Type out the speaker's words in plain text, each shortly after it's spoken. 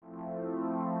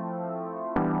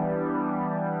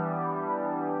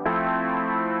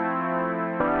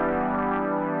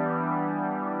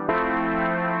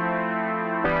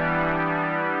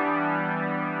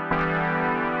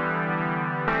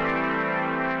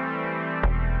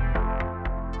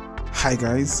Hi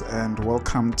guys, and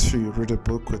welcome to Read a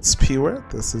Book with Spiwe.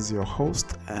 This is your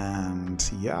host, and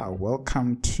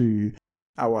welcome to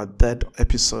our third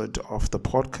episode of the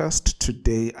podcast.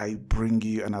 Today I bring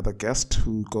you another guest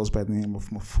who goes by the name of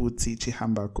Mufudzi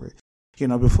Chihambakwe.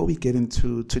 Before we get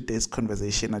into today's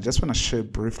conversation, I just want to share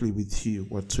briefly with you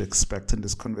what to expect in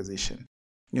this conversation.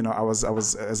 As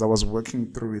I was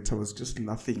working through it, I was just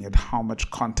laughing at how much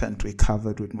content we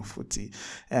covered with Mufudzi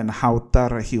and how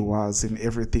thorough he was in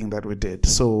everything that we did.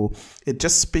 So it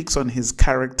just speaks on his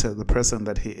character, the person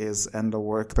that he is, and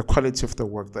the quality of the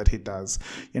work that he does.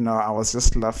 I was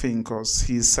just laughing because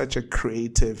he's such a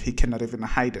creative, he cannot even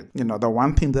hide it. The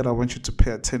one thing that I want you to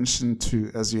pay attention to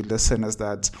as you listen is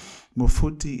that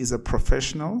Mufudzi is a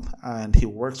professional and he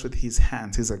works with his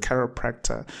hands. He's a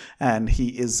chiropractor and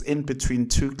he is in between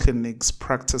two clinics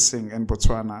practicing in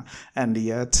Botswana, and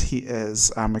yet he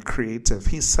is a creative.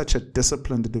 He's such a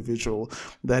disciplined individual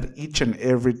that each and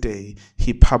every day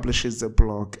he publishes a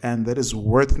blog, and that is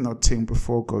worth noting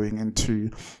before going into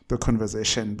the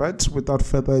conversation. But without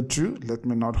further ado, let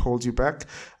me not hold you back.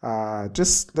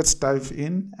 Let's dive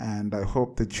in, and I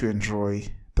hope that you enjoy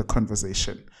the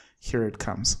conversation. Here it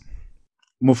comes.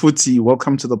 Mufudzi,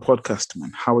 welcome to the podcast,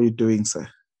 man. How are you doing, sir?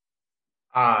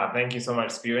 Thank you so much,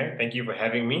 Spiwe. Thank you for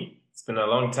having me. It's been a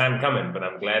long time coming, but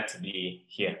I'm glad to be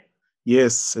here.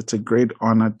 Yes, it's a great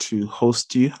honor to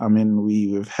host you. I mean,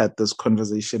 we've had this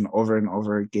conversation over and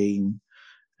over again.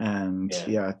 And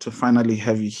to finally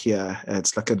have you here,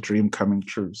 it's like a dream coming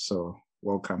true. So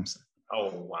welcome, sir. Oh,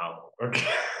 wow. Okay.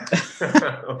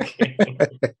 Okay.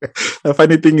 The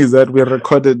funny thing is that we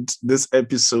recorded this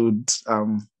episode,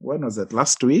 when was it?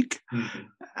 Last week? Mm-hmm.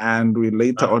 And we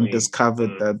later on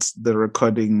discovered that the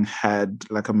recording had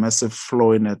like a massive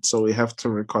flaw in it. So we have to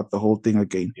record the whole thing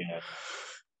again.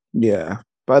 Yeah.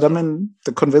 But I mean,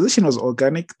 the conversation was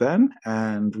organic then,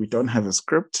 and we don't have a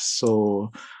script.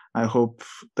 So I hope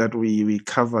that we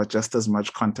cover just as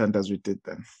much content as we did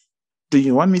then. Do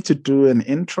you want me to do an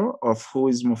intro of who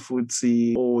is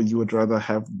Mufudzi, or you would rather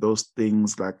have those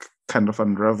things like kind of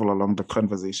unravel along the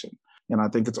conversation? I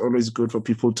think it's always good for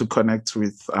people to connect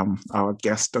with our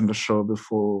guest on the show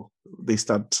before they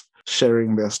start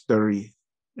sharing their story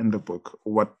in the book.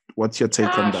 What's your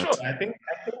take on that? Sure. I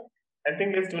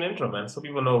think let's do an intro, man, so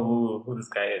people know who this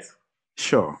guy is.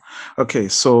 Sure. Okay,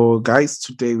 so guys,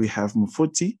 today we have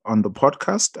Mufudzi on the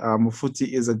podcast.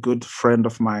 Mufudzi is a good friend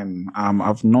of mine.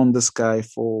 I've known this guy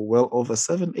for well over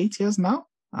 7-8 years now.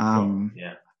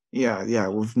 Yeah,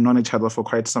 we've known each other for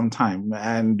quite some time,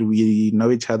 and we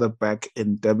know each other back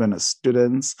in Durban as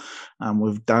students.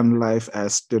 We've done life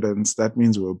as students. That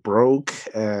means we're broke,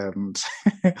 and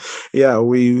we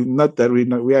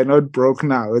are not broke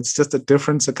now. It's just a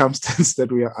different circumstance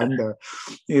that we are under,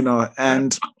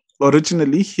 and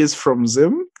originally, he's from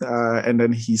Zim, and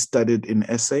then he studied in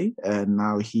SA, and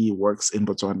now he works in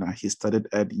Botswana. He studied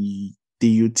at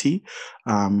DUT.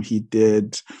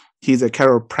 He's a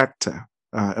chiropractor.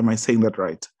 Am I saying that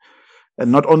right?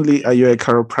 And not only are you a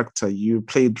chiropractor, you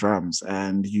play drums,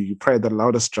 and you play the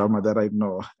loudest drummer that I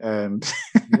know. And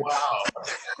wow.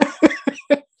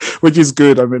 Which is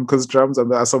good, I mean, because drums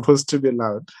are supposed to be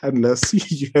loud unless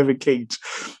you have a cage.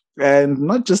 And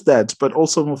not just that, but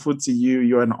also Mufudzi,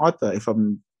 you're an author, if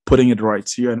I'm putting it right.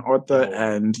 So you're an author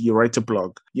and you write a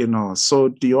blog, So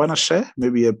do you want to share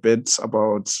maybe a bit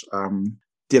about,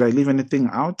 did I leave anything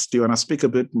out? Do you want to speak a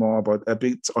bit more about a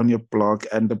bit on your blog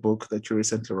and the book that you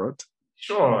recently wrote?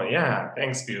 Sure, yeah.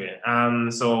 Thanks,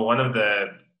 Spiwe. So one of the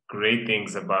great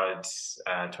things about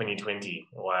 2020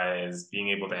 was being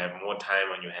able to have more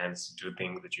time on your hands to do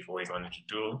things that you've always wanted to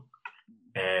do.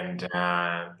 And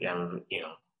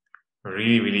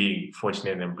really, really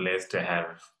fortunate and blessed to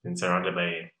have been surrounded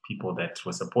by people that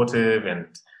were supportive, and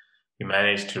we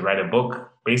managed to write a book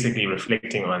basically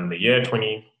reflecting on the year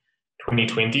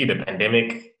 2020, the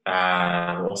pandemic,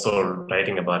 also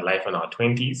writing about life in our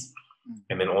 20s,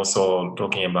 and then also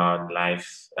talking about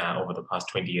life over the past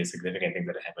 20 years, significant things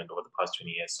that have happened over the past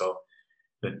 20 years. So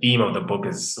the theme of the book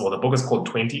is called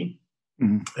 20.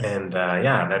 Mm-hmm. And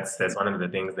that's one of the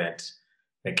things that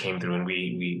came through, and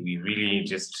we really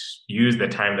just used the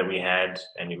time that we had,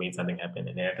 and we made something happen.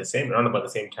 And at around about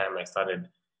the same time,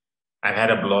 I've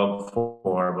had a blog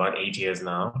for about 8 years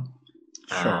now.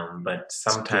 Sure. But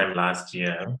sometime last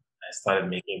year, I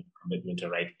started making a commitment to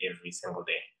write every single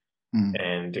day.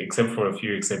 And except for a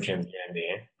few exceptions here and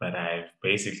there, but I've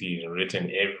basically written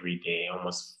every day,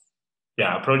 almost,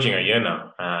 approaching a year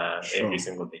now, every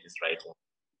single day, just writing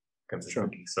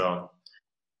consistently. So,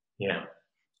 yeah.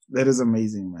 That is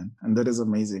amazing, man. And that is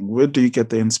amazing. Where do you get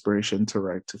the inspiration to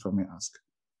write, if I may ask?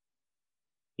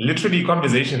 Literally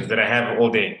conversations that I have all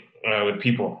day. with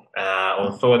people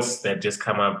or thoughts that just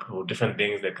come up or different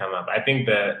things that come up. I think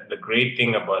the great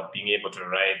thing about being able to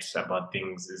write about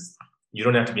things is you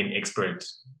don't have to be an expert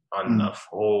on a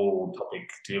whole topic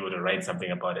to be able to write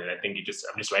something about it. I think I'm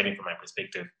just writing from my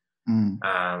perspective.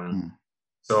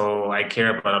 So I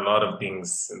care about a lot of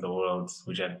things in the world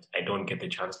which I don't get the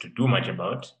chance to do much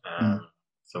about.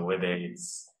 So whether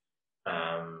it's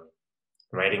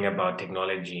writing about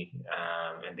technology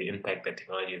and the impact that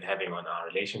technology is having on our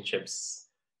relationships,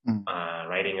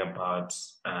 writing about,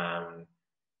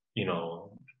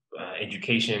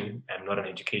 education. I'm not an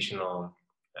educational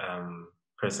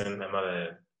person. I'm not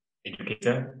an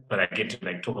educator, but I get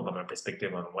to talk about my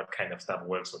perspective on what kind of stuff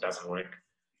works or doesn't work.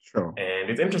 Sure. And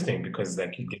it's interesting because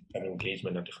you get an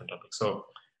engagement on different topics. So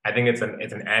I think it's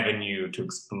an avenue to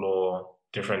explore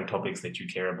different topics that you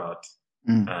care about.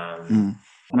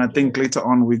 And I think later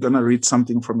on, we're going to read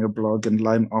something from your blog and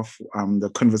line off the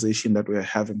conversation that we're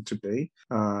having today,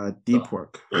 deep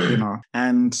work,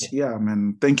 And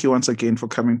man, thank you once again for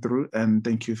coming through. And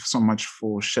thank you so much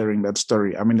for sharing that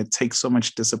story. I mean, it takes so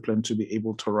much discipline to be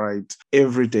able to write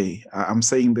every day. I'm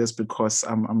saying this because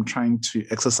I'm trying to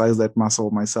exercise that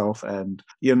muscle myself. And,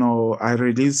 I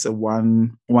release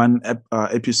one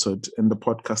episode in the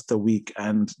podcast a week.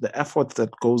 And the effort that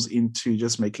goes into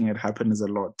just making it happen is a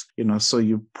lot, so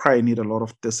you probably need a lot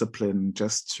of discipline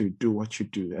just to do what you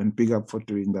do, and big up for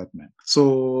doing that, man.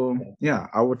 So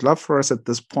I would love for us at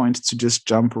this point to just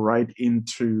jump right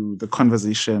into the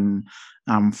conversation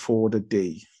for the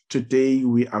day. Today,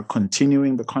 we are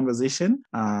continuing the conversation,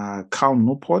 Carl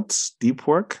Newport's Deep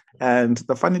Work. And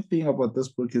the funny thing about this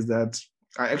book is that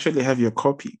I actually have your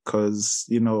copy because,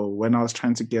 when I was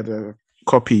trying to get a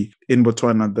copy in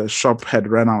Botswana, the shop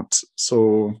had run out.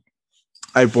 So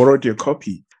I borrowed your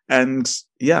copy. And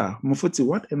Mufudzi,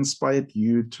 what inspired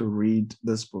you to read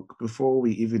this book? Before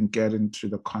we even get into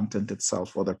the content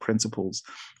itself or the principles,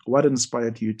 what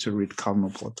inspired you to read Carl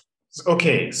Newport?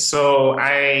 Okay, so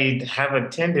I have a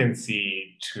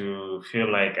tendency to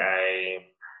feel like I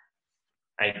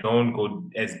don't go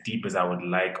as deep as I would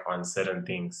like on certain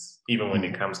things, even when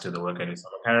it comes to the work I do. So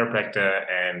I'm a chiropractor,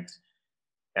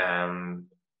 and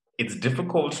it's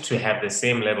difficult to have the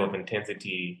same level of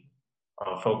intensity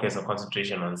or focus or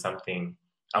concentration on something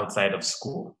outside of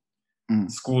school.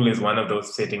 School is one of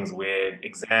those settings where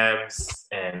exams,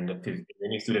 and if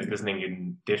any students listening,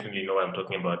 you definitely know what I'm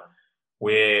talking about,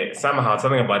 where somehow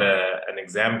something about an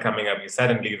exam coming up, you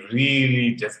suddenly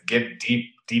really just get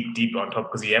deep on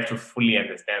top because you have to fully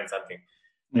understand something.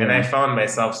 And I found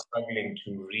myself struggling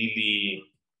to really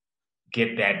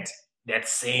get that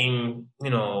same,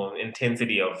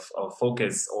 intensity of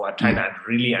focus or trying to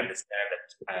really understand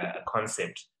a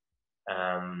concept,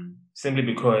 simply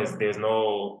because there's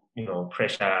no,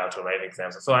 pressure to write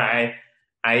exams. So I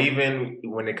even,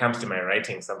 when it comes to my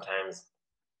writing, sometimes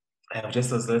I'm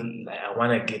just I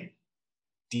want to get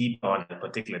deep on a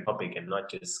particular topic and not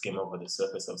just skim over the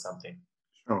surface of something.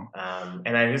 Sure.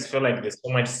 And I just feel like there's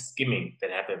so much skimming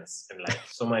that happens in life,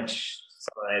 so much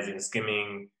summarizing,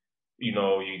 skimming.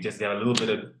 You just have a little bit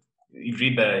of, you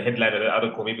read the headline of the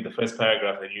article, maybe the first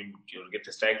paragraph, and you'll get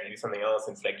distracted, you do something else.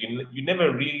 It's like you're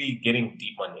never really getting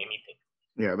deep on anything.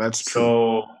 Yeah, that's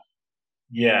true.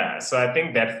 So I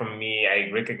think that for me, I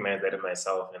recognize that in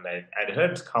myself. And I'd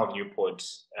heard Carl Newport,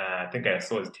 I think I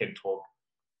saw his TED Talk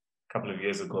a couple of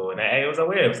years ago, and I was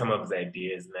aware of some of his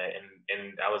ideas,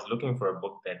 and I was looking for a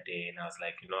book that day, and I was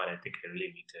like, I think I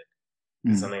really need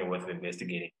to do something worth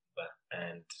investigating.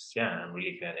 And I'm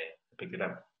really glad I picked it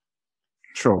up.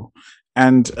 Sure.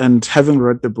 And having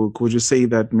read the book, would you say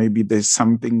that maybe there's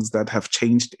some things that have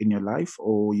changed in your life,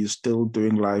 or you're still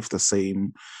doing life the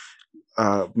same?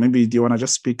 Maybe do you want to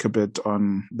just speak a bit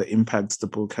on the impacts the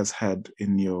book has had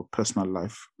in your personal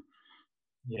life?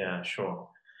 Yeah, sure.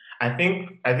 I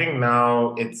think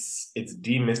now it's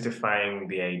demystifying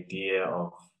the idea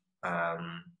of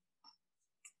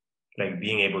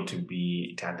being able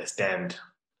to understand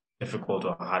difficult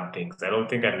or hard things. I don't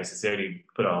think I've necessarily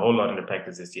put a whole lot into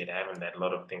practice just yet. I haven't had a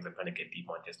lot of things I'm trying to get deep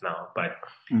on just now. But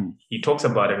he talks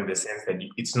about it in the sense that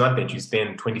it's not that you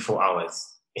spend 24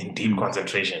 hours in deep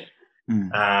concentration.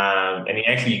 And he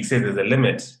actually says there's a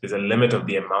limit. There's a limit of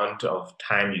the amount of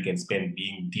time you can spend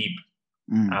being deep.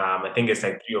 I think it's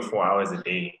like 3 or 4 hours a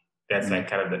day. That's like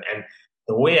kind of and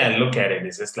the way I look at it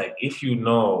is just like, if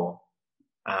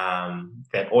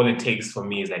that all it takes for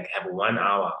me is have 1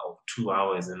 hour or 2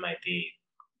 hours in my day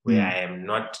where I am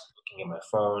not looking at my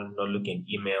phone, not looking at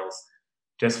emails,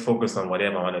 just focus on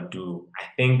whatever I want to do. I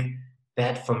think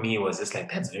that for me was just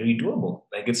that's very doable.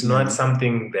 It's not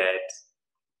something that,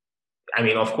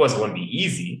 of course it won't be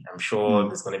easy. I'm sure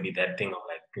there's going to be that thing of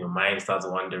your mind starts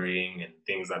wandering and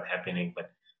things are happening.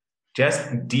 But just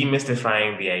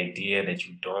demystifying the idea that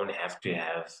you don't have to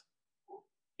have,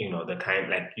 the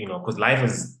kind because life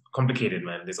is complicated,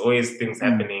 man. There's always things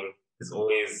happening. There's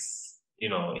always,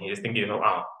 and you're just thinking,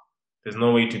 oh, there's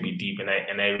no way to be deep.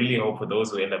 And I really hope for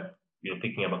those who end up,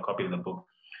 picking up a copy of the book,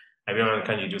 I really want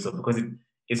to encourage you to do so, because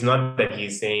it's not that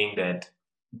he's saying that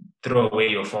throw away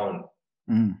your phone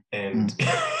and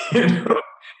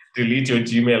delete your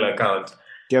Gmail account.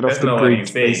 Get off the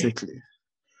grid, basically.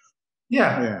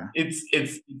 Yeah.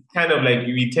 It's kind of like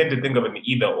we tend to think of an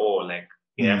either or, like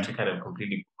you have to kind of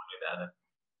completely go with the other.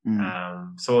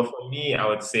 So for me, I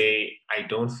would say I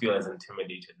don't feel as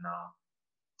intimidated now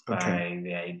by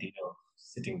the idea of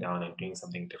sitting down and doing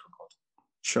something difficult.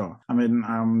 Sure. I mean,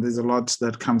 there's a lot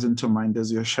that comes into mind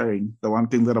as you're sharing. The one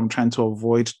thing that I'm trying to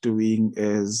avoid doing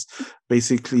is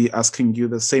basically asking you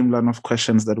the same line of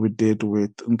questions that we did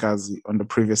with Nkazi on the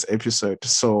previous episode.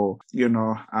 So,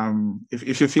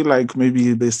 if you feel like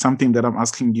maybe there's something that I'm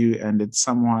asking you and it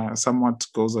somewhat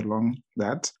goes along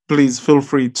that, please feel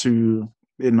free to,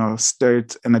 steer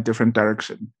it in a different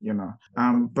direction,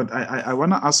 But I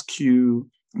want to ask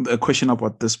you a question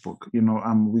about this book.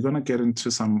 We're going to get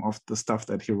into some of the stuff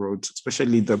that he wrote,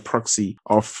 especially the proxy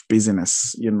of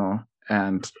business,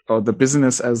 or the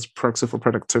business as proxy for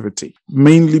productivity,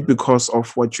 mainly because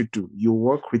of what you do. You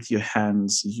work with your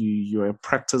hands, you're a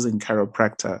practicing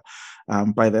chiropractor.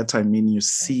 By that, I mean, you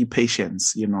see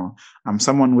patients,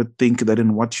 someone would think that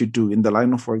in what you do, in the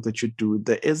line of work that you do,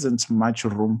 there isn't much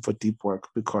room for deep work,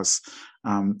 because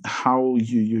how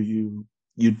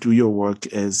you do your work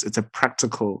it's a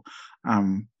practical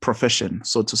profession,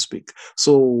 so to speak.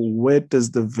 So where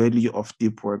does the value of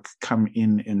deep work come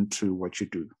into what you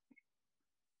do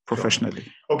professionally?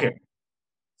 Sure. Okay.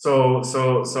 So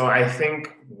I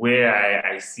think where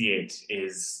I see it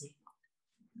is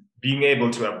being able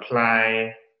to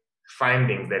apply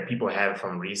findings that people have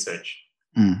from research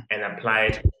and apply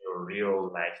it to your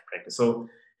real life practice. So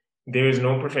there is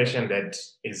no profession that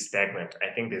is stagnant. I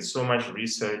think there's so much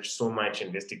research, so much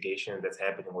investigation that's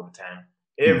happening all the time.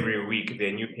 Every week, there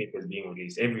are new papers being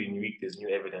released. Every week, there's new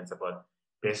evidence about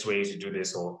best ways to do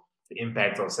this or the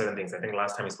impact of certain things. I think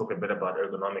last time we spoke a bit about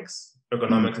ergonomics.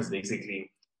 Ergonomics is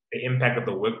basically the impact of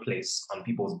the workplace on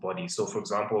people's bodies. So, for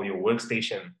example, your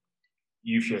workstation,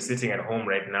 if you're sitting at home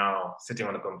right now, sitting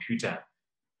on a computer,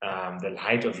 the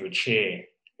height of your chair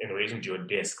in relation to your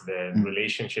desk, the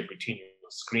relationship between your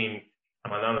screen,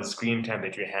 amount of screen time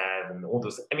that you have, and all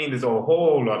those. I mean, there's a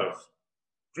whole lot of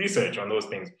research on those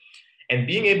things, and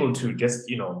being able to just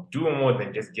do more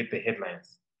than just get the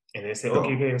headlines and they say,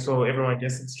 okay, so everyone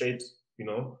just sit straight,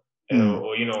 or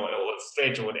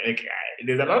stretch or like,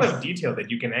 there's a lot of detail that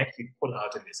you can actually pull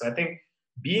out in this. So I think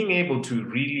being able to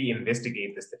really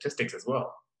investigate the statistics as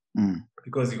well,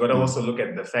 because you got to also look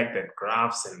at the fact that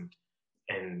graphs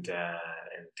and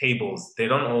tables, they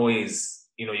don't always.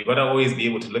 You got to always be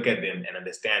able to look at them and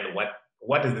understand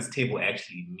what does this table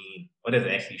actually mean? What does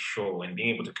it actually show? And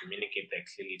being able to communicate that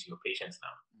clearly to your patients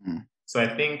now. So I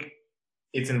think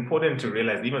it's important to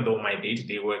realize, even though my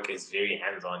day-to-day work is very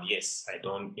hands-on, yes, I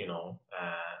don't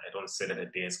sit at a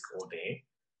desk all day.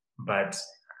 But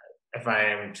if I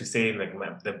am to say, like,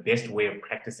 the best way of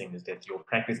practicing is that your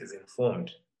practice is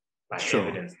informed by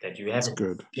evidence that you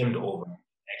haven't skimmed over,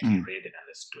 actually read and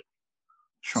understood.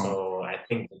 Sure. So I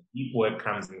think the deep work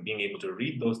comes in being able to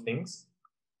read those things,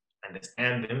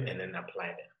 understand them, and then apply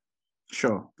them.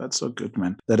 Sure. That's so good,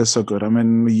 man. That is so good. I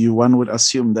mean, one would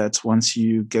assume that once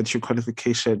you get your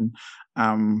qualification,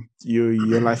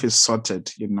 your life is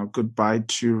sorted, goodbye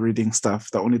to reading stuff.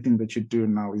 The only thing that you do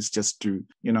now is just do,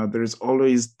 there's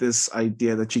always this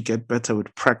idea that you get better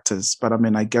with practice. But I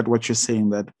mean, I get what you're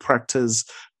saying, that practice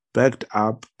backed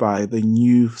up by the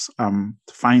new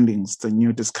findings, the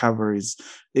new discoveries,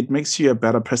 it makes you a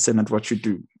better person at what you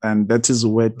do. And that is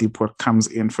where deep work comes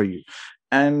in for you.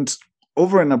 And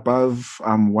over and above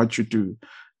what you do,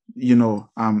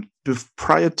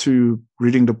 prior to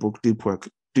reading the book Deep Work,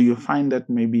 do you find that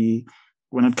maybe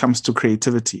when it comes to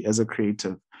creativity as a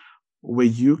creative, were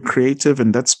you creative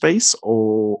in that space,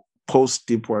 or post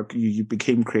Deep Work, you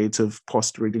became creative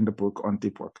post reading the book on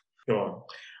Deep Work? Sure.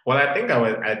 Well, I think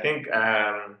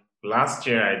last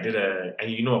year I did and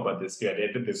you know about this too, I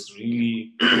did this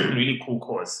really, really cool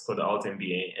course for the Alt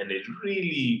MBA, and it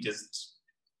really just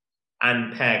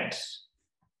unpacked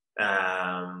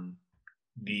let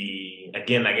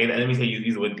me say,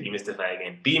 use the word demystify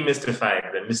again.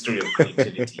 Demystify the mystery of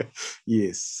creativity.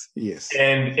 Yes.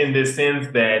 And in the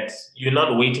sense that you're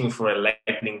not waiting for a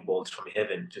lightning bolt from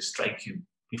heaven to strike you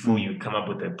before you come up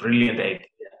with a brilliant idea.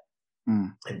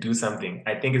 and do something.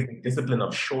 I think it's the discipline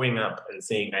of showing up and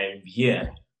saying, I am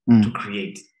here to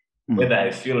create, whether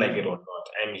I feel like it or not.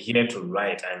 I'm here to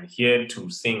write. I'm here to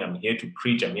sing. I'm here to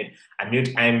preach. I'm here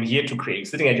to create.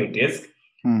 Sitting at your desk,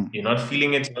 you're not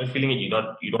feeling it. You're not feeling it. You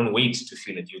don't wait to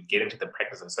feel it. You get into the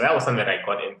practice. So that was something that I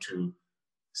got into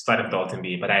starting Dalton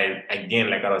B. But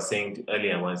like I was saying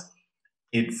earlier,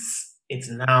 it's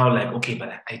now like, okay,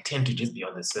 but I tend to just be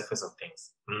on the surface of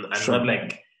things. I'm not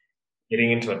like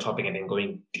getting into a topic and then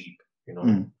going deep,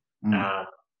 The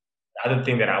other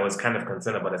thing that I was kind of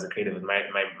concerned about as a creative is my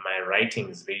writing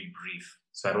is very brief.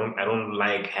 So I don't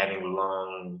like having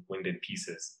long-winded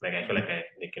pieces. Like I feel like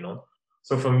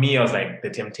So for me, I was like, the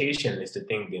temptation is to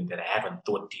think that I haven't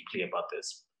thought deeply about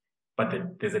this.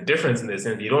 But there's a difference in the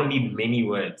sense you don't need many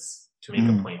words to make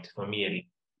a point. For me, at least.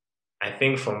 I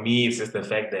think for me, it's just the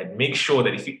fact that make sure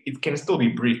that it can still be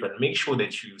brief, but make sure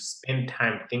that you spend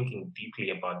time thinking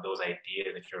deeply about those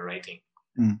ideas that you're writing.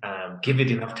 Give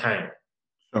it enough time.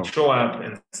 Show up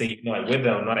and say,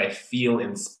 whether or not I feel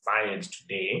inspired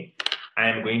today, I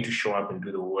am going to show up and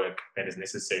do the work that is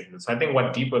necessary. So I think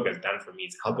what deep work has done for me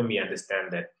is helping me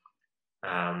understand that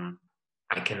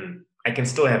I can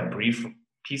still have brief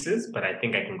pieces, but I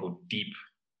think I can go deep,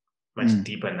 much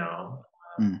deeper now,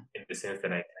 in the sense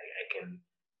that I can.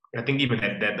 I think even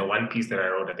that the one piece that I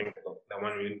wrote, I think the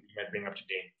one you might bring up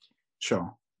today.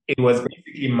 Sure. It was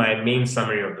basically my main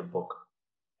summary of the book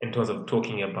in terms of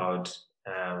talking about.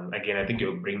 Again, I think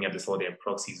you're bringing up this whole idea of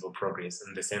proxies for progress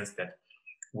in the sense that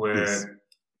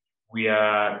we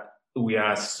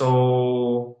are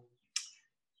so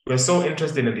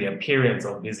interested in the appearance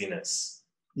of busyness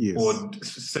or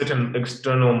certain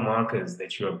external markers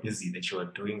that you are busy, that you are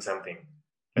doing something.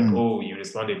 Like, you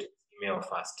responded to email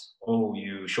fast. Oh,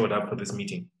 you showed up for this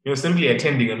meeting. Simply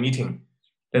attending a meeting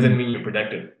doesn't mean you're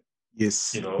productive.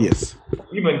 Yes. Yes.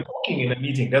 Even talking in a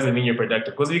meeting doesn't mean you're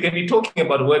productive because you can be talking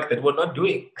about work that we're not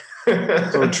doing.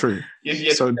 So true.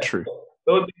 So true.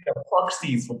 Those are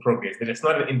proxies for progress. That it's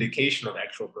not an indication of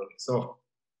actual progress. So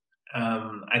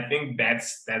I think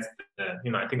that's the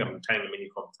I think I'm trying many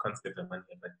concepts in one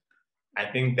here, but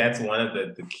I think that's one of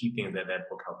the key things that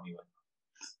book helped me with.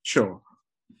 Sure.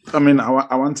 I mean,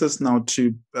 I want us now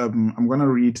to, I'm going to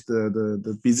read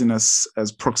the business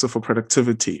as proxy for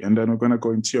productivity, and then we're going to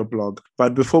go into your blog.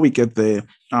 But before we get there,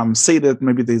 say that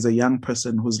maybe there's a young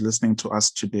person who's listening to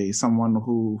us today, someone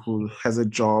who has a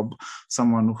job,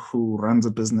 someone who runs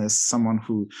a business, someone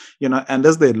who, and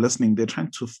as they're listening, they're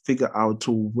trying to figure out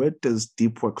where does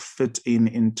deep work fit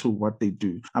into what they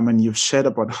do. I mean, you've shared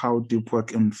about how deep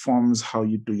work informs how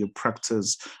you do your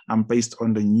practice, based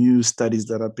on the new studies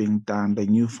that are being done, the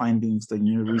new findings, the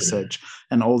new research,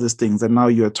 and all these things. And now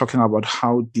you're talking about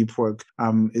how deep work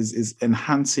is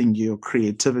enhancing your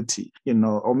creativity,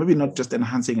 or maybe not just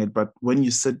enhancing it, but when you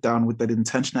sit down with that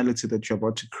intentionality that you're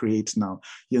about to create now,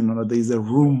 there's a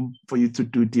room for you to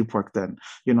do deep work then.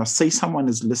 Say someone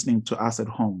is listening to us at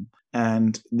home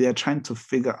and they're trying to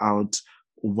figure out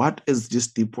what is this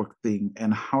deep work thing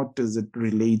and how does it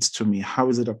relate to me? How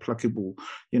is it applicable,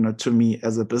 to me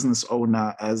as a business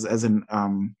owner, as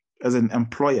an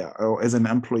employer or as an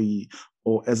employee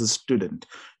or as a student?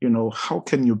 How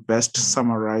can you best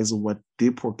summarize what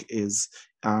deep work is,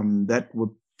 that would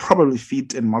probably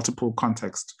fit in multiple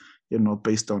contexts,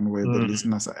 based on where the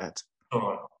listeners are at?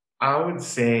 Sure. I would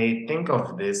say think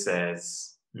of this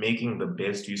as making the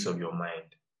best use of your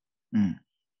mind.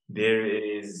 There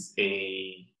is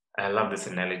I love this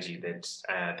analogy that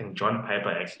I think John Piper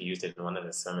actually used it in one of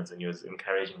the sermons when he was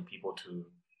encouraging people to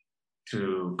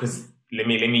because let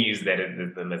me use that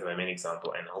as my main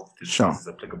example, and hope this is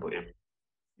applicable.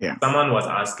 Someone was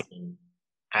asking,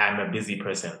 I'm a busy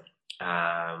person,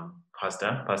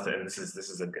 pastor, and this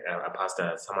is a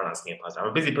pastor, someone asking a pastor, I'm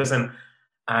a busy person,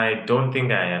 I don't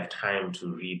think I have time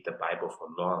to read the Bible for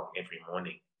long every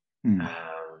morning.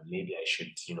 Maybe I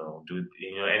should, do, and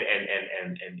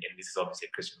this is obviously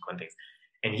a Christian context.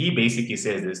 And he basically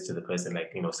says this to the person,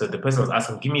 so the person was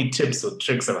asking, give me tips or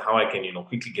tricks of how I can,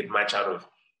 quickly get much out of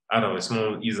a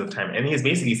small use of time. And he's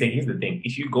basically saying, here's the thing,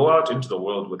 if you go out into the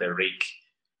world with a rake,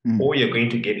 all you're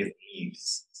going to get is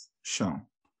leaves. Sure.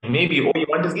 And maybe all you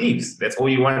want is leaves. That's all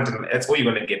you want, and that's all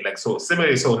you're going to get.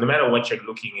 Similarly, no matter what you're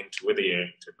looking into, whether you're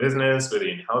into business, whether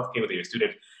you're in healthcare, whether you're a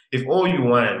student, if all you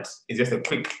want is just a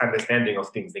quick understanding of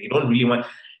things, you don't really want,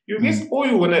 all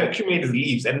you want to accumulate is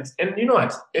leaves. And you know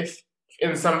what? If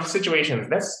in some situations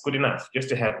that's good enough just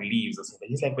to have leaves or something.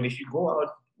 He's like, but if you go out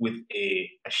with a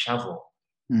shovel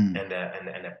and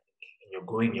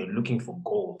you're looking for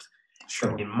gold, it's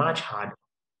going to be much harder.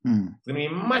 It's going to be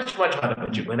much, much harder,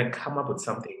 but you're going to come up with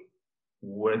something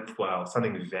worthwhile,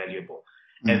 something valuable.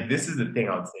 And this is the thing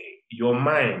I would say. Your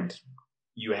mind,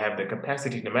 you have the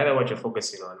capacity, no matter what you're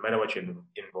focusing on, no matter what you're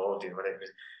involved in, whatever it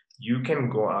is, you can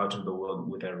go out in the world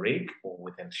with a rake or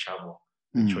with a shovel.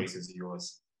 The choice is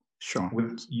yours. Sure.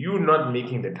 With you not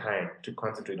making the time to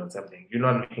concentrate on something, you're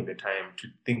not making the time to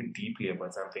think deeply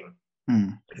about something,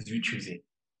 because you choosing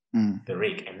the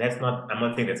rake. And that's not, I'm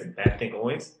not saying that's a bad thing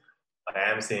always, but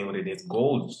I am saying whether there's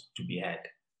gold to be had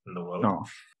in the world,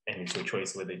 and it's your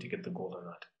choice whether to get the gold or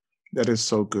not. That is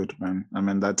so good, man. I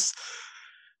mean, that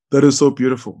is so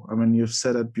beautiful. I mean, you've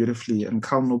said it beautifully. And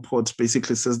Carl Newport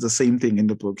basically says the same thing in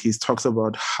the book. He talks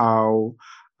about how,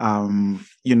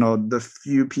 the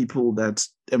few people that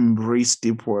embrace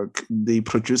deep work, they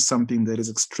produce something that is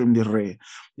extremely rare,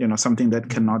 something that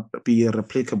cannot be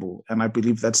replicable. And I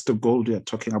believe that's the goal we are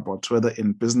talking about, whether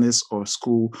in business or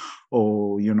school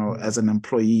or, as an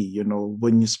employee,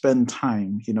 when you spend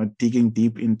time, digging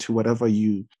deep into whatever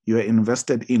you are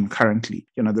invested in currently,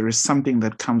 there is something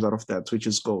that comes out of that, which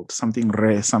is gold, something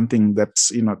rare, something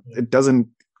that's, it doesn't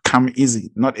come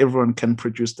easy. Not everyone can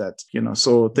produce that,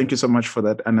 So thank you so much for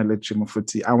that analogy,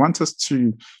 Mufudzi. I want us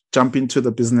to jump into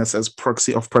the business as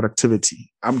proxy of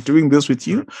productivity. I'm doing this with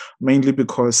you mainly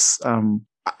because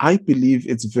I believe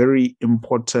it's very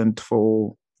important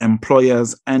for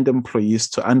employers and employees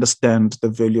to understand the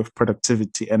value of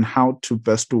productivity and how to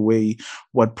best weigh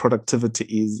what productivity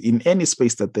is in any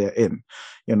space that they're in.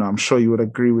 I'm sure you would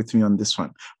agree with me on this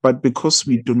one. But because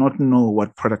we do not know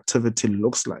what productivity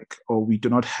looks like, or we do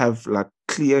not have like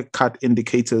clear-cut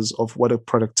indicators of what a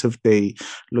productive day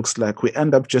looks like, we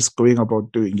end up just going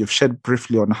about doing. You've shared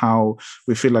briefly on how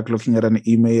we feel like looking at an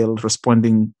email,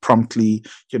 responding promptly,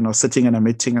 sitting in a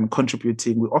meeting and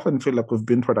contributing. We often feel like we've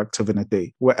been productive in a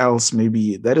day, where else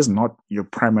maybe that is not your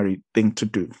primary thing to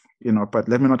do. But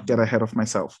let me not get ahead of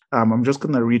myself. I'm just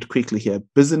going to read quickly here.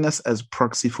 Business as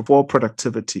proxy for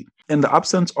productivity. In the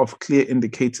absence of clear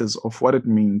indicators of what it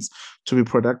means to be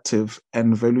productive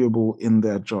and valuable in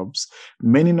their jobs,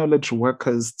 many knowledge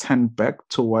workers turn back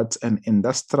towards an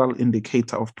industrial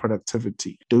indicator of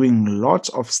productivity, doing lots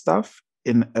of stuff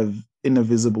in a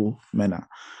visible manner.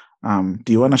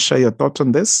 Do you want to share your thoughts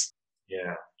on this?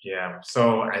 Yeah.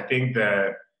 So I think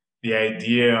the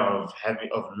idea of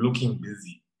looking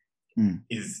busy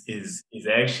is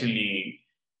actually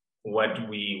what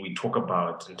we talk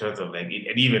about in terms of like it.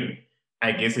 And even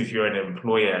I guess if you're an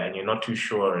employer and you're not too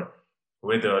sure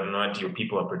whether or not your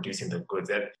people are producing the goods,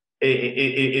 that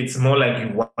it's more like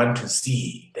you want to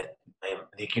see that, like,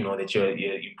 that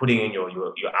you're putting in your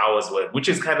hours work, which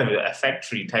is kind of a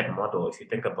factory type model if you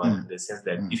think about it, in the sense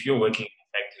that if you're working in a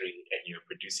factory and you're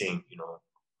producing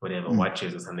whatever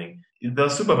watches or something, the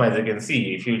supervisor can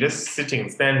see. If you're just standing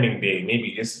there,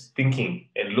 maybe just thinking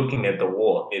and looking at the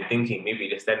wall, you're thinking, maybe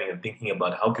just standing and thinking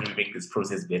about how can we make this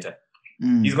process better.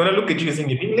 He's gonna look at you and say,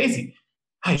 you're being lazy.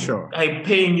 I'm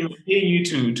paying you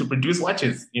to produce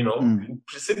watches,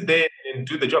 sit there and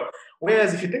do the job.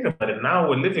 Whereas if you think about it, now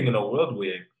we're living in a world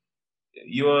where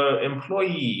your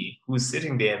employee who's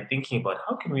sitting there and thinking about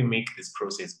how can we make this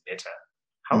process better?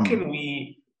 How can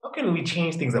we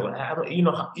change things?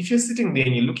 If you're sitting there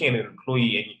and you're looking at an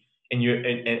employee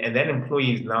and that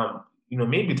employee is now,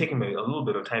 maybe taking a little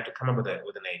bit of time to come up with an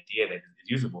idea that is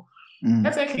usable,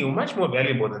 that's actually much more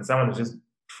valuable than someone who's just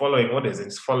following orders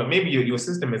and maybe your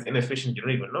system is inefficient, you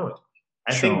don't even know it.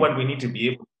 I think what we need to be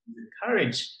able to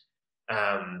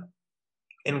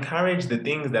encourage the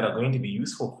things that are going to be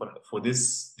useful for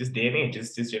this day and age.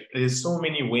 There's so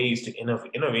many ways to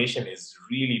innovate. Innovation is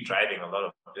really driving a lot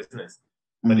of business.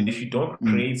 But if you don't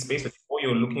create space, all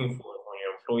you're looking for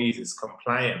your employees is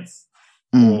compliance,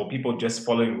 or people just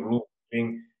following rules,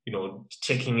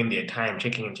 checking in their time,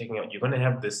 checking out, you're going to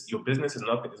have this. Your business it's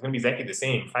going to be exactly the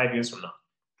same 5 years from now.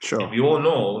 Sure. And we all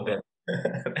know that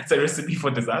that's a recipe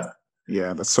for disaster.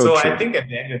 Yeah, that's so true. I think at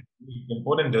the end, it's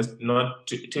important just not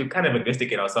to kind of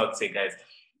investigate ourselves and say, guys,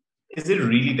 is it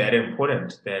really that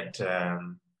important that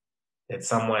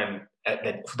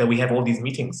that we have all these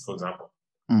meetings, for example?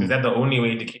 Is that the only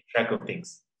way to keep track of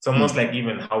things? It's almost like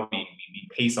even how we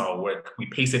pace our work. We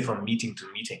pace it from meeting to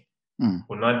meeting.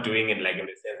 We're not doing it like in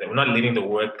the sense that we're not letting the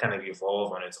work kind of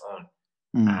evolve on its own.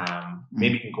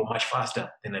 Maybe it can go much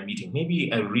faster than a meeting. Maybe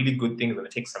a really good thing is going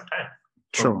to take some time.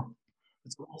 Sure.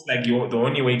 It's almost like the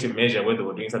only way to measure whether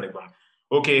we're doing something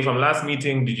from last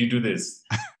meeting, did you do this?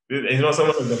 Some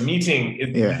of the meeting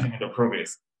is the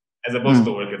progress as opposed to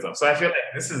the work itself. So I feel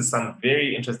like this is some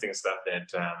very interesting stuff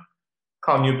that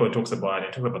Carl Newport talks about,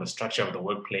 and talks about the structure of the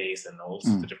workplace and all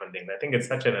sorts of different things. I think it's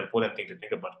such an important thing to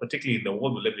think about, particularly in the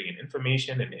world we're living in,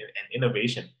 information and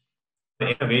innovation. The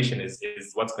innovation is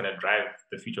what's going to drive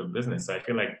the future of business. So I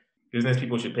feel like business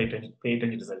people should pay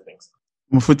attention to such things.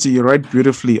 Mufudzi, you write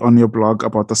beautifully on your blog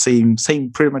about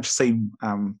the pretty much same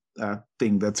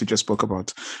thing that you just spoke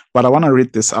about. But I want to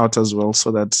read this out as well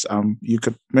so that you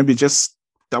could maybe just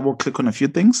double click on a few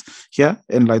things here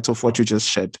in light of what you just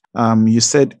shared. You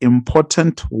said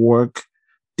important work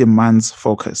demands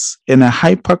focus. In a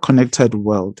hyper connected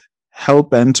world, hell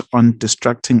bent on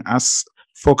distracting us,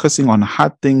 focusing on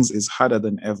hard things is harder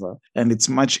than ever, and it's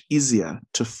much easier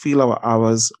to fill our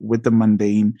hours with the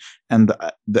mundane and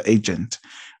the agent,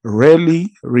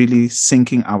 rarely really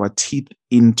sinking our teeth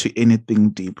into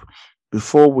anything deep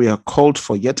before we are called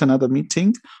for yet another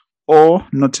meeting or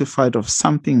notified of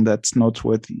something that's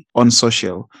noteworthy on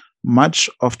social. Much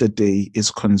of the day is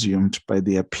consumed by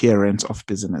the appearance of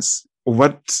business.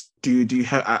 What do you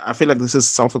have? I feel like this is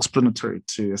self-explanatory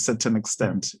to a certain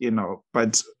extent,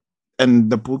 but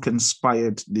and the book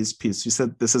inspired this piece. You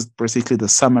said this is basically the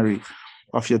summary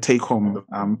of your take home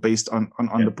based on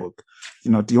the book.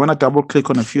 Do you want to double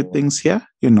click on a few things here?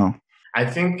 I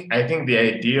think the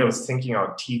idea of sinking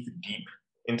our teeth deep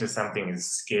into something is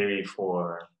scary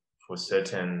for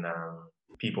certain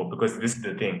people, because this is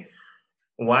the thing.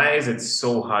 Why is it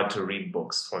so hard to read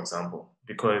books, for example?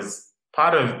 Because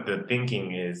part of the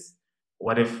thinking is,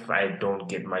 what if I don't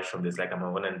get much from this? Like, I'm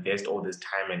going to invest all this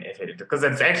time and effort into, because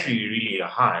it's actually really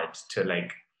hard to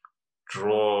like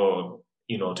draw,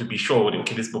 to be sure,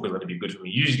 okay, this book is going to be good for me.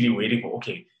 Usually waiting for,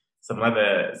 okay,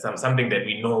 something that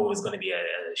we know is going to be a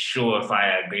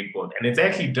surefire great book. And it's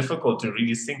actually difficult to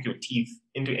really sink your teeth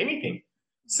into anything.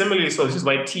 Similarly, so it's just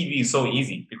why TV is so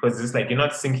easy, because it's like you're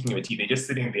not sinking your teeth, they're just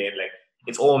sitting there, like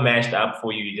it's all mashed up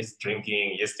for you. You're just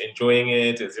drinking, you're just enjoying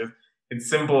it. It's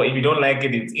simple. If you don't like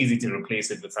it, it's easy to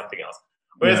replace it with something else.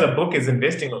 Whereas a book is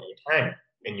investing on your time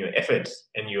and your effort,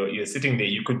 and you're sitting there.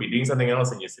 You could be doing something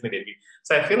else, and you're sitting there.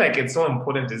 So I feel like it's so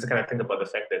important to just kind of think about the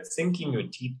fact that sinking your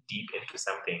teeth deep into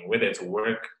something, whether it's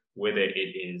work, whether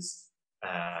it is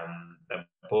a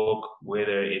book,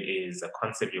 whether it is a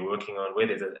concept you're working on,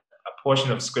 whether there's a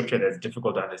portion of scripture that's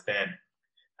difficult to understand,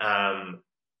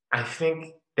 I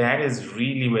think that is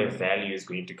really where value is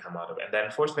going to come out of. And the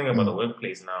unfortunate thing about the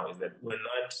workplace now is that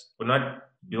we're not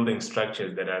building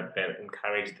structures that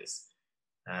encourage this.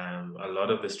 A lot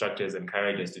of the structures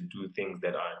encourage us to do things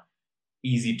that are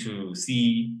easy to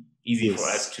see, easy for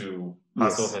us to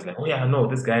pass off as like, oh yeah, no,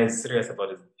 this guy is serious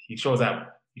about it. He shows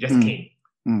up. He just came.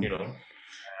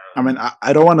 I mean,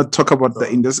 I don't want to talk about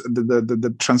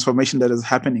the transformation that is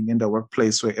happening in the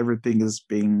workplace, where everything is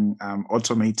being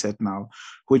automated now,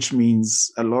 which means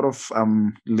a lot of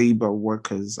labor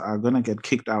workers are going to get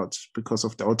kicked out because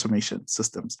of the automation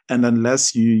systems. And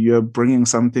unless you're bringing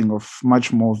something of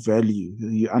much more value,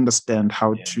 you understand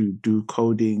how to do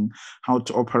coding, how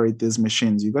to operate these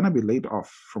machines, you're going to be laid off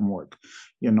from work.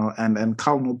 And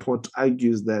Carl Newport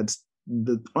argues that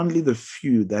only the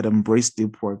few that embrace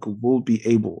deep work will be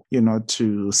able,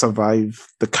 to survive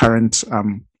the current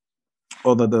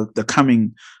or the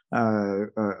coming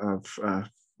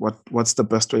what's the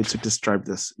best way to describe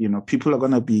this? People are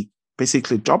going to be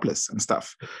basically jobless and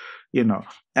stuff.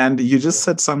 And you just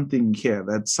said something here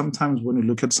that sometimes when you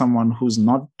look at someone who's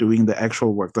not doing the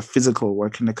actual work, the physical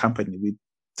work in the company, we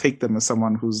take them as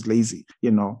someone who's lazy.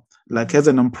 Like as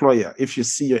an employer, if you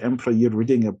see your employee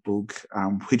reading a book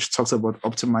which talks about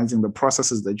optimizing the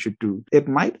processes that you do, it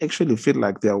might actually feel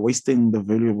like they're wasting the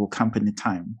valuable company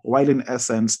time, while in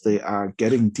essence, they are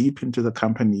getting deep into the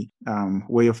company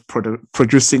way of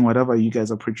producing whatever you guys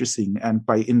are producing. And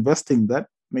by investing that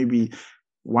maybe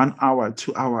 1 hour,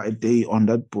 2 hour a day on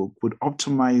that book would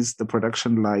optimize the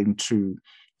production line to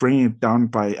bring it down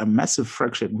by a massive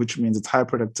fraction, which means it's high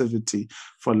productivity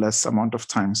for less amount of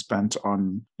time spent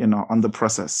on the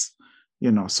process.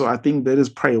 So I think that is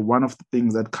probably one of the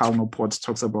things that Carl Newport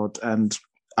talks about. And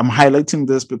I'm highlighting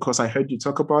this because I heard you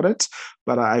talk about it,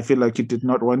 but I feel like you did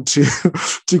not want to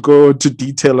to go into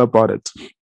detail about it.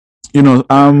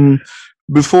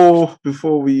 Before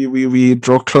we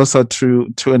draw closer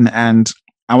to an end,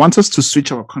 I want us to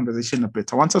switch our conversation a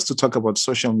bit. I want us to talk about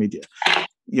social media.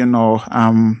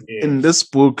 In this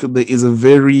book, there is a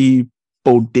very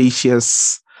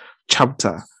bodacious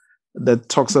chapter that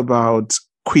talks about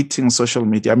quitting social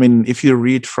media. I mean, if you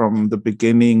read from the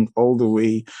beginning all the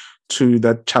way to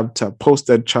that chapter, post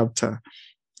that chapter,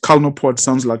 Carl Newport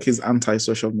sounds like he's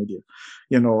anti-social media.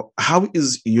 How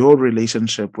is your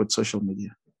relationship with social media?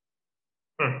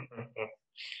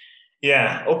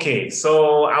 Yeah. Okay.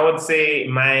 So I would say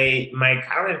my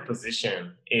current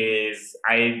position is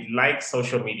I like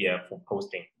social media for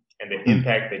posting and the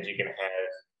impact that you can have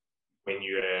when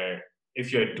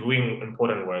if you're doing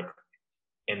important work,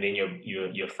 and then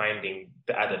you're finding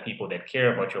the other people that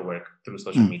care about your work through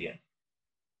social media.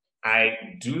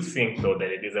 I do think, though, that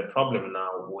it is a problem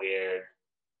now where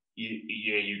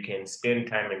you can spend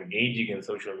time engaging in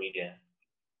social media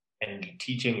and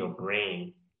teaching your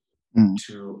brain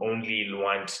to only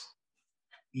want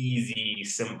easy,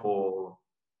 simple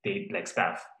date like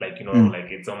stuff. Like, like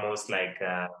it's almost like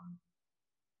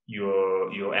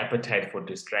your appetite for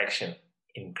distraction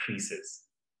increases.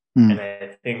 And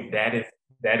I think that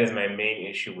is my main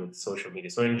issue with social media.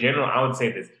 So in general, I would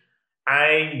say this.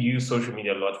 I use social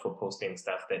media a lot for posting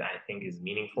stuff that I think is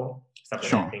meaningful, stuff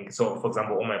that I think. So, for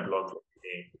example, all my blogs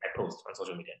I post on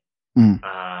social media.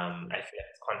 I feel like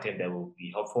it's content that will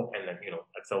be helpful, and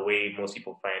that's the way most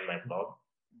people find my blog.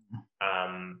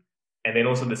 And then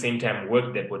also at the same time,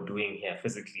 work that we're doing here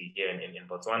physically here in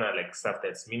Botswana, like stuff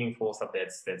that's meaningful, stuff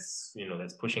that's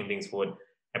that's pushing things forward.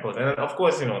 I post, and of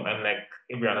course, I'm like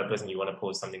every other person, you want to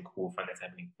post something cool, fun that's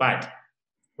happening. But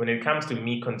when it comes to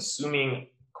me consuming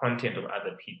content of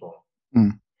other people, I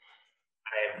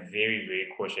am very, very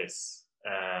cautious.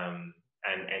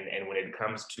 And when it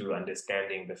comes to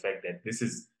understanding the fact that this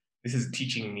is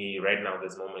teaching me right now,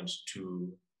 this moment,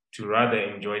 to rather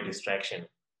enjoy distraction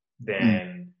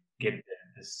than get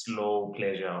the slow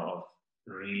pleasure of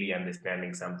really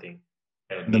understanding something.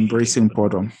 And embracing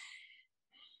boredom.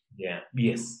 Yeah.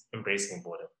 Yes. Embracing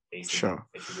boredom. Basically.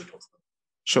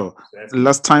 Sure.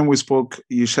 Last time we spoke,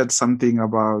 you shared something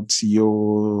about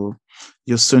your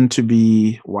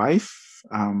soon-to-be wife,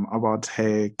 about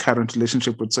her current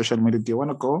relationship with social media. Do you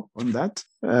want to go on that?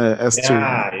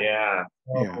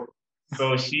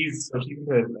 So she's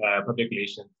into public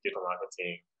relations, digital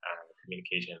marketing,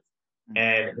 communications,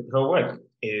 and her work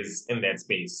is in that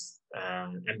space,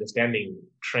 understanding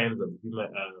trends of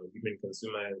human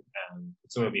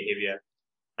consumer behavior,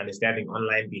 understanding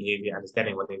online behavior,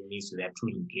 understanding what it means to have true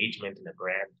engagement in a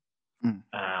brand.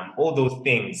 All those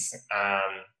things.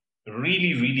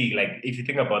 Really, really, like, if you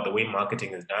think about the way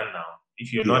marketing is done now,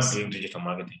 if you're not doing digital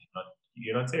marketing,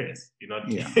 you're not serious. You're not.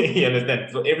 You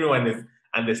understand? So everyone is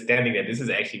understanding that this is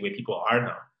actually where people are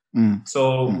now.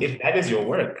 So if that is your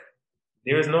work,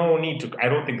 there is no need to. I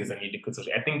don't think there's a need to put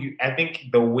social. I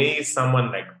think the way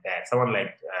someone like that, someone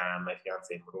like my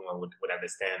fiance Murunga would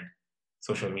understand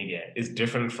social media is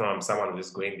different from someone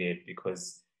who's going there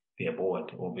because they're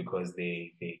bored or because they're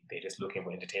just looking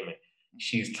for entertainment.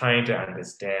 She's trying to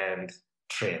understand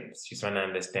trends. She's trying to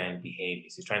understand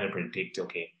behaviors. She's trying to predict,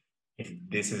 okay, if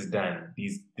this is done,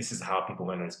 this is how people are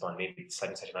going to respond. Maybe such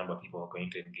and such a number of people are going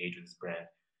to engage with this brand.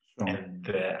 And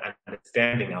the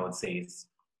understanding, I would say, is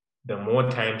the more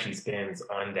time she spends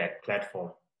on that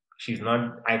platform,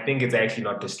 I think it's actually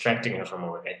not distracting her from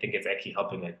her work. I think it's actually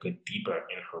helping her get deeper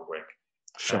in her work.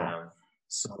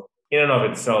 So in and of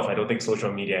itself, I don't think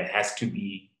social media has to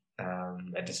be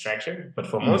a distraction, but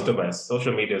for most of us,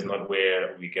 social media is not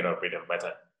where we get our bread and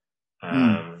butter.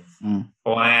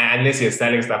 Or unless you're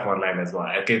selling stuff online as well.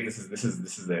 Okay, this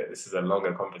is a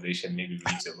longer conversation. Maybe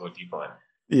we need to go deeper on.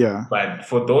 Yeah. But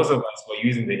for those of us who are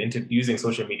using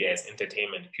social media as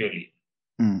entertainment purely,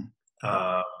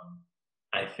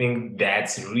 I think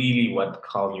that's really what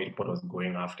Carl Newport was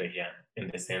going after here, in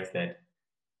the sense that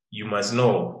you must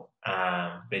know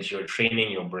that you're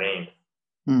training your brain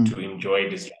to enjoy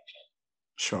distraction.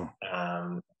 Sure.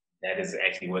 That is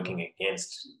actually working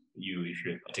against you,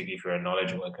 particularly if you're a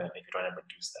knowledge worker, if you're trying to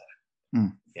produce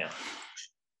stuff. Yeah.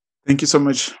 Thank you so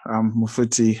much,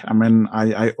 Mufudzi. I mean,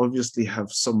 I obviously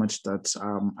have so much that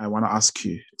I want to ask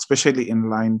you, especially in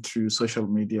line through social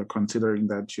media, considering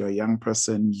that you're a young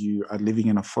person, you are living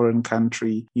in a foreign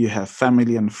country, you have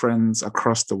family and friends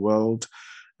across the world.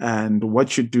 And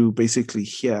what you do basically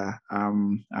here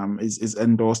is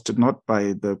endorsed not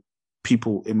by the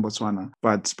people in Botswana,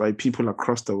 but by people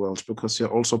across the world, because you're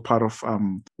also part of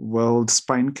World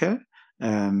Spine Care,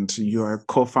 and you are a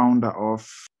co-founder of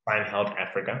Spine Health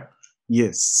Africa.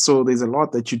 Yes, so there's a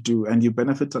lot that you do, and you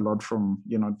benefit a lot from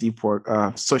deep work,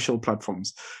 social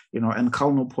platforms, and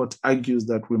Carl Newport argues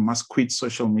that we must quit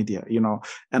social media,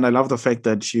 and I love the fact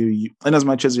that you and as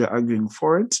much as you're arguing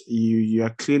for it, you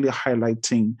are clearly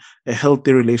highlighting a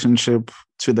healthy relationship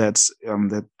to that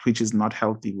which is not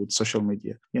healthy with social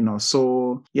media,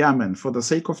 so yeah, man, for the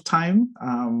sake of time,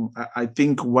 I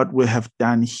think what we have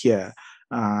done here,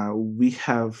 we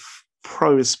have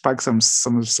probably spark some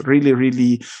really,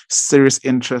 really serious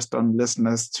interest on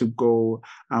listeners to go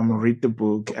read the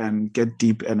book and get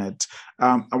deep in it.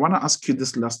 I want to ask you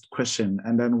this last question,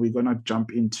 and then we're going to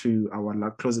jump into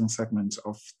our closing segment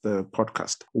of the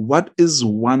podcast. What is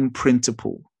one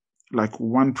principle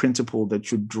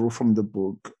that you drew from the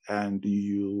book and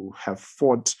you have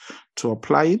fought to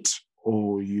apply it,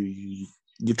 or you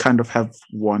kind of have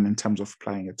one in terms of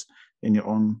applying it in your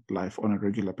own life on a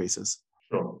regular basis?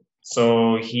 Sure.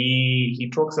 So he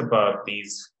talks about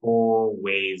these four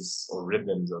ways or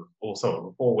rhythms of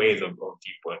also four ways of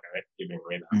deep work, right? Giving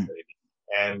away the answer already.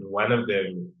 And one of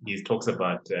them, he talks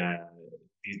about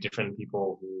these different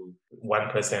people who, one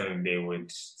person, they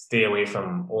would stay away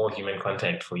from all human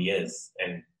contact for years.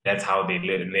 And that's how they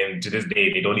live. And then to this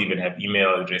day, they don't even have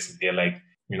email addresses. They're like,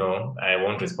 I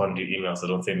won't respond to emails, so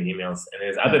don't send me emails. And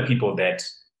there's other people that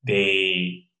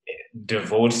they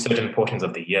devote certain portions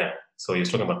of the year. So he's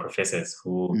talking about professors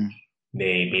who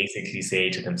they basically say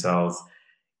to themselves,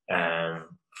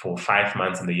 for 5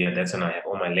 months in the year, that's when I have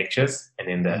all my lectures. And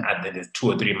then then there's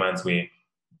 2 or 3 months where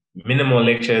minimal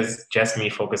lectures, just me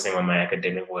focusing on my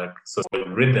academic work. So the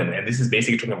rhythm, and this is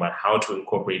basically talking about how to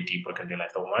incorporate deep work into your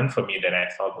life. The one for me that I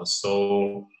thought was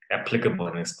so applicable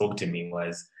and it spoke to me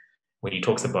was when he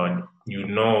talks about,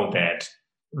 that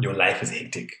your life is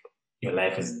hectic, your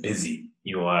life is busy,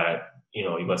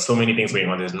 you've got so many things going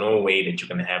on. There's no way that you're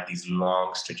going to have these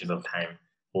long stretches of time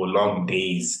or long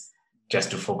days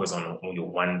just to focus on your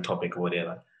one topic or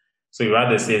whatever. So he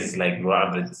rather says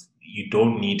you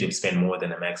don't need to spend more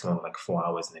than a maximum of 4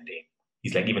 hours in a day.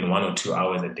 It's like even 1 or 2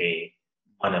 hours a day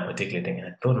on a particular thing. And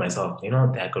I thought to myself,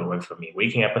 that could work for me.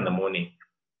 Waking up in the morning,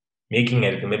 making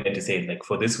a commitment to say,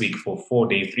 for this week, for 4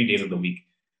 days, 3 days of the week,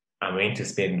 I'm going to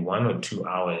spend 1 or 2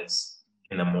 hours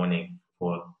in the morning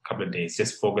for a couple of days,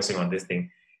 just focusing on this thing.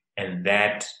 And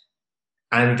that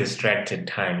undistracted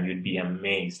time, you'd be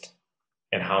amazed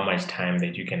at how much time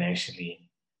that you can actually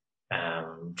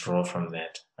draw from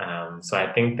that. So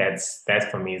I think that's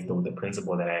for me is the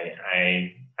principle that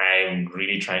I'm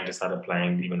really trying to start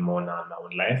applying even more now in my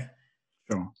own life.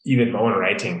 Sure. Even my own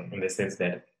writing, in the sense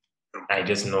that I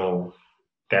just know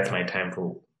that's my time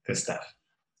for this stuff.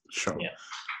 Sure. Yeah.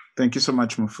 Thank you so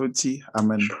much, Mufudzi.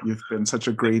 You've been such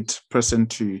a great person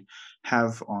to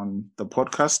have on the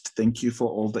podcast. Thank you for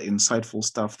all the insightful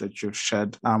stuff that you've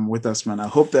shared with us, man. I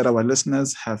hope that our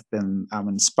listeners have been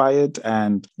inspired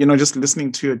and, just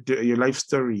listening to your life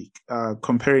story,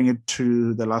 comparing it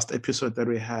to the last episode that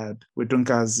we had with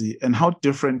Dunkazi and how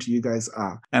different you guys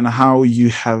are and how you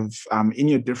have, in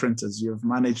your differences, you've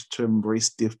managed to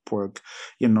embrace deep work,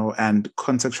 and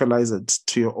contextualize it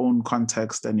to your own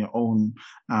context and your own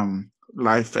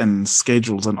life and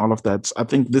schedules and all of that. I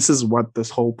think this is what this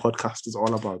whole podcast is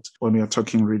all about when we are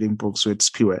talking reading books with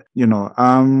Spiwe.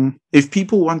 If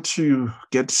people want to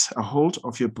get a hold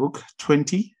of your book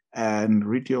 20 and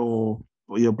read your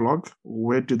blog,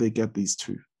 where do they get these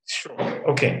two? Sure.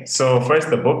 Okay. So first,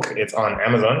 the book, it's on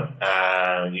Amazon.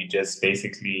 You just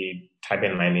basically type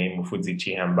in my name, Mufudzi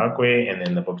Chihambakwe, and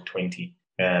then the book 20.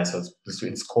 So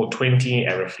it's called 20,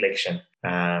 A Reflection.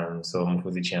 So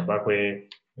Mufudzi Chihambakwe,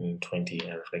 20,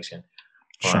 A Reflection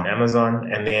on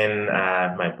Amazon. And then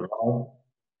my blog.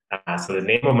 So the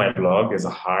name of my blog is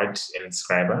Heart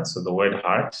Inscriber. So the word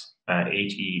heart,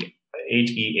 HEART,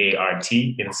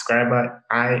 Inscriber,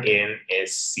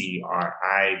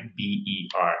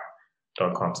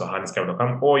 INSCRIBER.com. So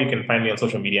heartinscriber.com. Or you can find me on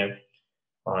social media,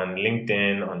 on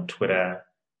LinkedIn, on Twitter,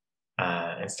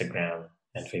 Instagram,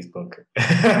 and Facebook.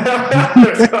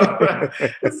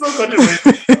 It's so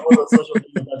controversial. All the social media.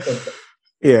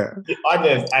 Yeah. To be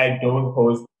honest, I don't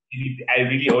post. I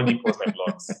really only post my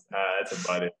blogs. That's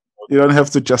about it. You don't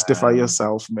have to justify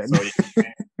yourself, man. So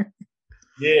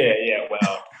yeah.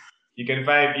 Well, you can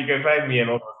find me on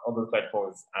all those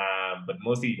platforms. But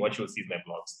mostly what you'll see is my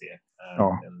blogs there.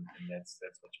 And that's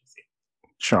what you'll see.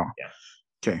 Sure. Yeah.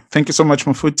 Okay. Thank you so much,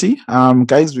 Mufudzi.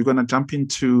 Guys, we're gonna jump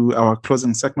into our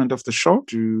closing segment of the show,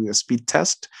 do a speed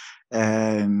test.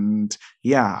 And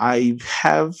yeah,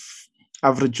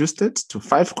 I've reduced it to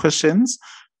 5 questions.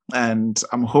 And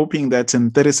I'm hoping that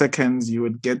in 30 seconds, you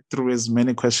would get through as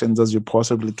many questions as you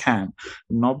possibly can.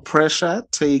 No pressure.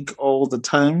 Take all the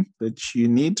time that you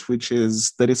need, which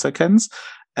is 30 seconds.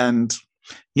 And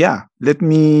yeah,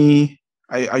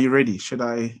 are you ready? Should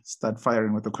I start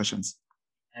firing with the questions?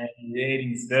 I'm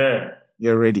ready, sir.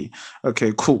 You're ready.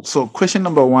 Okay, cool. So question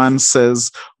number 1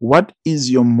 says, what is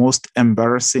your most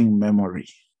embarrassing memory?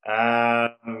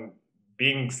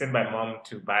 Being sent by mom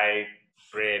to buy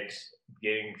bread,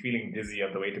 feeling dizzy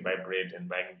on the way to buy bread and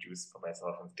buying juice for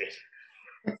myself instead.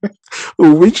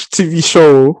 Which TV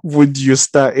show would you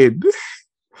star in?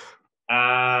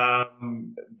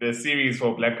 The series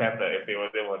for Black Panther, if there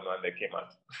was ever one that came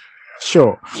out.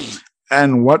 Sure.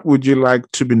 And what would you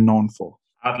like to be known for?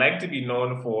 I'd like to be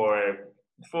known for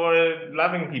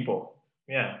loving people.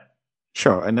 Yeah.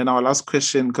 Sure. And then our last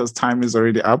question, because time is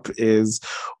already up, is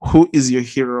who is your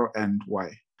hero and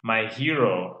why? My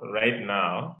hero right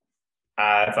now,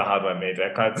 it's a hard one, mate. I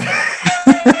can't.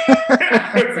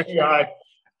 It's really hard.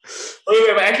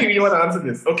 But actually, you want to answer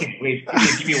this? Okay, wait.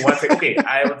 Give me 1 second. Okay,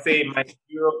 I would say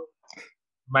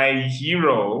my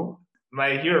hero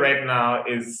right now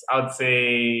is, I would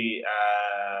say,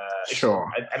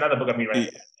 Sure. Another book I'm reading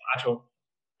right now. Actually,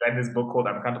 read this book called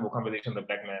Uncountable Conversations of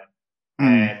Black Men,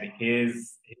 and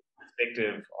his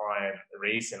perspective on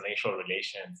race and racial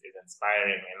relations is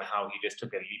inspiring, and how he just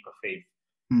took a leap of faith,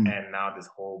 and now this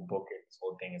whole book and this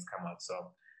whole thing has come out.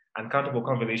 So, Uncountable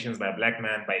Conversations by a Black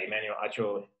Man by Emmanuel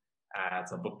Acho.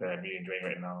 It's a book that I'm really enjoying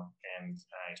right now, and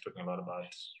he's talking a lot about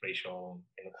racial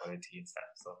inequality and stuff.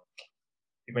 So,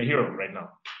 he's my hero right now.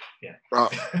 Yeah.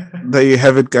 Well, there you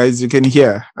have it, guys. You can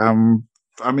hear.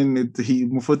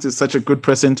 Mufudzi is such a good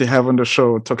person to have on the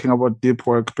show talking about deep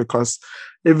work, because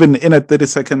even in a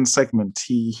 30-second segment,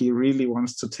 he really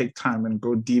wants to take time and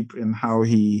go deep in how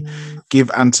he give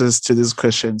answers to these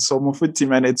questions. So Mufudzi,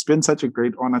 man, it's been such a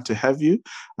great honor to have you.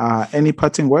 Any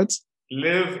parting words?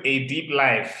 Live a deep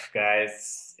life,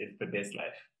 guys. It's the best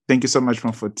life. Thank you so much,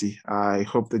 Mufudzi. I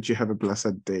hope that you have a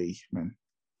blessed day, man.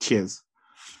 Cheers.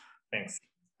 Thanks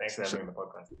for having me on the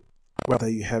podcast. Well, there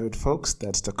you have it, folks.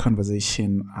 That's the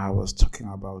conversation I was talking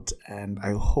about, and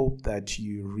I hope that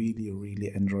you really,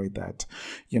 really enjoyed that.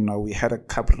 We had a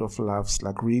couple of laughs,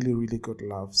 like really, really good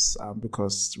laughs,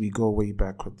 because we go way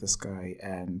back with this guy,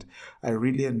 and I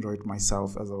really enjoyed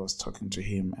myself as I was talking to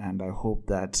him, and I hope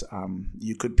that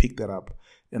you could pick that up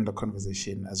in the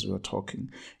conversation as we were talking.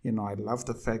 I love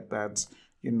the fact that,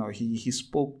 he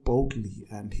spoke boldly,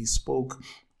 and he spoke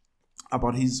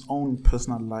about his own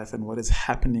personal life and what is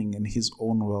happening in his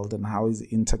own world, and how he's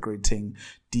integrating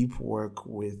deep work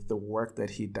with the work that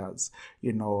he does.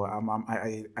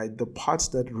 The parts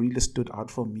that really stood out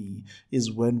for me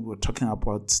is when we're talking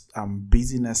about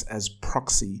busyness as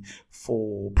proxy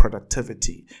for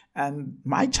productivity. And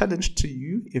my challenge to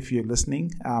you, if you're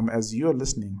listening, as you're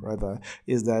listening rather,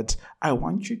 is that I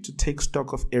want you to take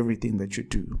stock of everything that you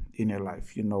do in your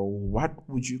life. What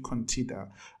would you consider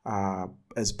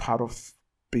as part of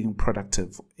being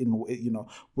productive?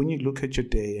 When you look at your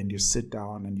day and you sit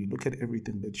down and you look at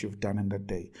everything that you've done in that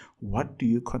day, what do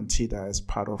you consider as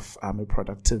part of a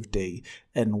productive day,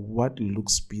 and what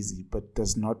looks busy but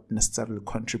does not necessarily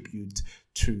contribute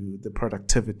to the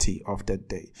productivity of that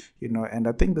day? And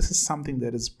I think this is something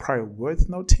that is probably worth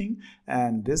noting,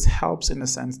 and this helps in a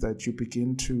sense that you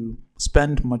begin to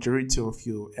spend majority of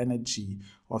your energy,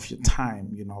 of your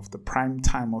time, of the prime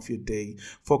time of your day,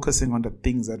 focusing on the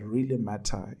things that really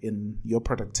matter in your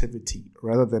productivity,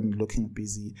 rather than looking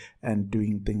busy and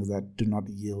doing things that do not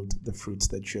yield the fruits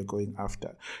that you're going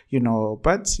after.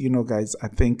 But guys, I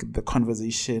think the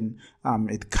conversation,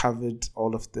 it covered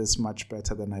all of this much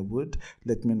better than I would.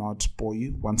 Let me not bore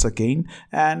you once again.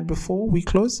 And before we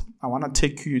close, I want to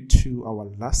take you to our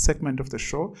last segment of the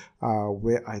show,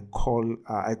 where I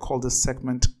call this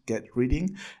segment Get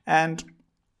Reading. And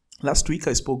last week,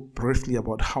 I spoke briefly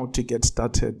about how to get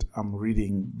started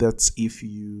reading. That's if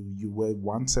you were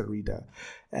once a reader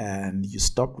and you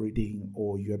stopped reading,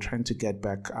 or you're trying to get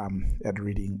back at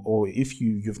reading, or if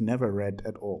you've never read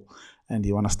at all and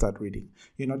you want to start reading.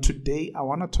 Today I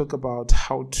want to talk about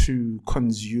how to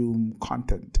consume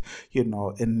content,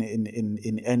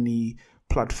 in any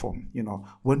platform.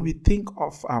 When we think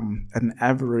of an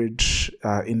average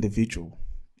individual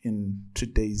in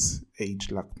today's age,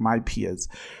 like my peers,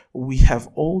 we have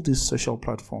all these social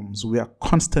platforms. We are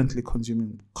constantly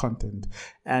consuming content,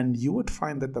 and you would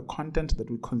find that the content that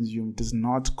we consume does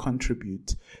not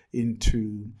contribute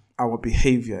into our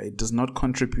behavior. It does not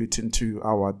contribute into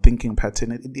our thinking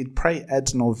pattern. It probably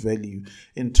adds no value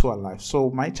into our life. So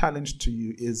my challenge to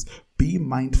you is be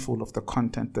mindful of the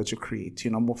content that you create.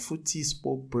 Mufudzi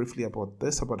spoke briefly about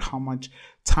this, about how much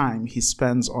time he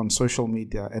spends on social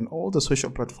media and all the social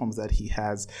platforms that he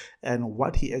has, and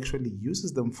what he actually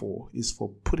uses them for is for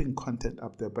putting content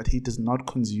up there, but he does not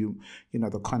consume,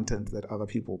 the content that other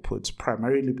people put,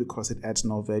 primarily because it adds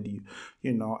no value,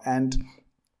 and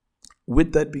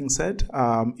with that being said,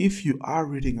 if you are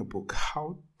reading a book,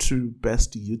 how to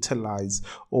best utilize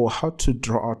or how to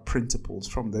draw out principles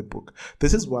from that book.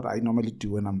 This is what I normally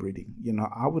do when I'm reading.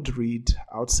 I would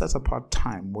set apart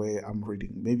time where I'm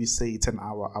reading, maybe say it's an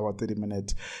hour, 30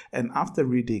 minutes. And after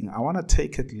reading, I want to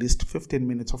take at least 15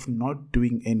 minutes of not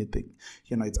doing anything.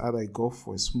 It's either I go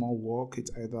for a small walk,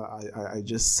 it's either I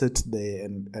just sit there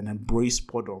and embrace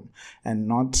boredom and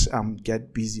not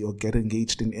get busy or get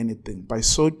engaged in anything. By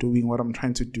so doing, what I'm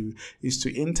trying to do is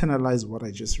to internalize what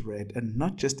I just read, and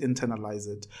not just just internalize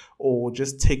it or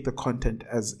just take the content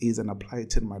as is and apply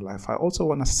it in my life. I also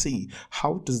want to see,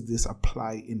 how does this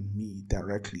apply in me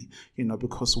directly?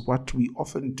 Because what we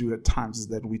often do at times is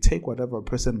that we take whatever a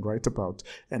person writes about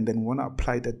and then want to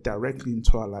apply that directly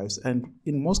into our lives. And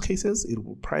in most cases, it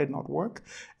will probably not work.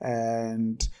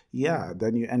 And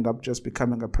then you end up just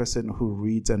becoming a person who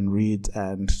reads, and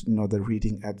the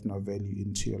reading adds no value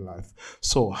into your life.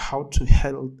 So how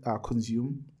to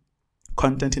consume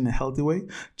content in a healthy way,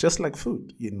 just like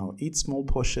food, eat small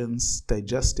portions,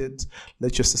 digest it,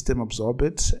 let your system absorb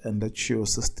it, and let your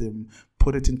system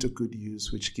put it into good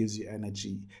use, which gives you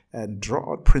energy, and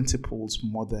draw out principles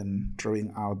more than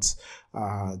drawing out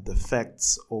the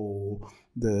facts or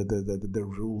the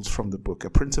rules from the book. A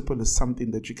principle is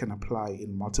something that you can apply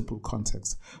in multiple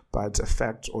contexts, but a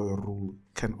fact or a rule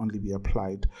can only be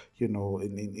applied, in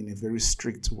a very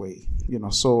strict way.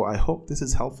 So I hope this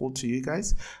is helpful to you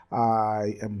guys.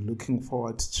 I am looking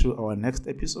forward to our next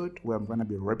episode, where I'm going to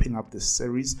be wrapping up this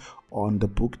series on the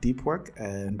book Deep Work,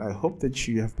 and I hope that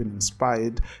you have been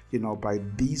inspired, by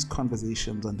these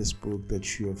conversations on this book,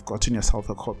 that you have gotten yourself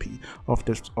a copy of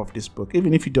this book.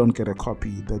 Even if you don't get a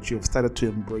copy, that you have started to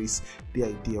embrace the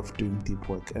idea of doing deep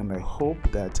work. And I hope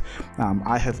that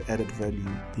I have added value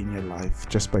in your life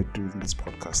just by doing this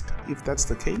podcast. If that's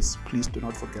the case, please do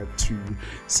not forget to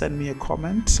send me a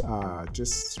comment.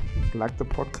 Just like the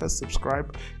podcast,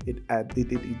 subscribe. It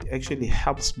actually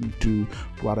helps me do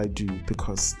what I do,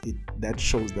 because that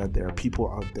shows that there are people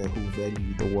out there who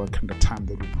value the work and the time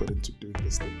that we put into doing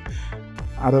this thing.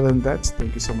 Other than that,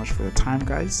 thank you so much for your time,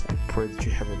 guys. I pray that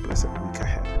you have a blessed week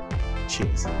ahead.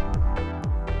 Cheers.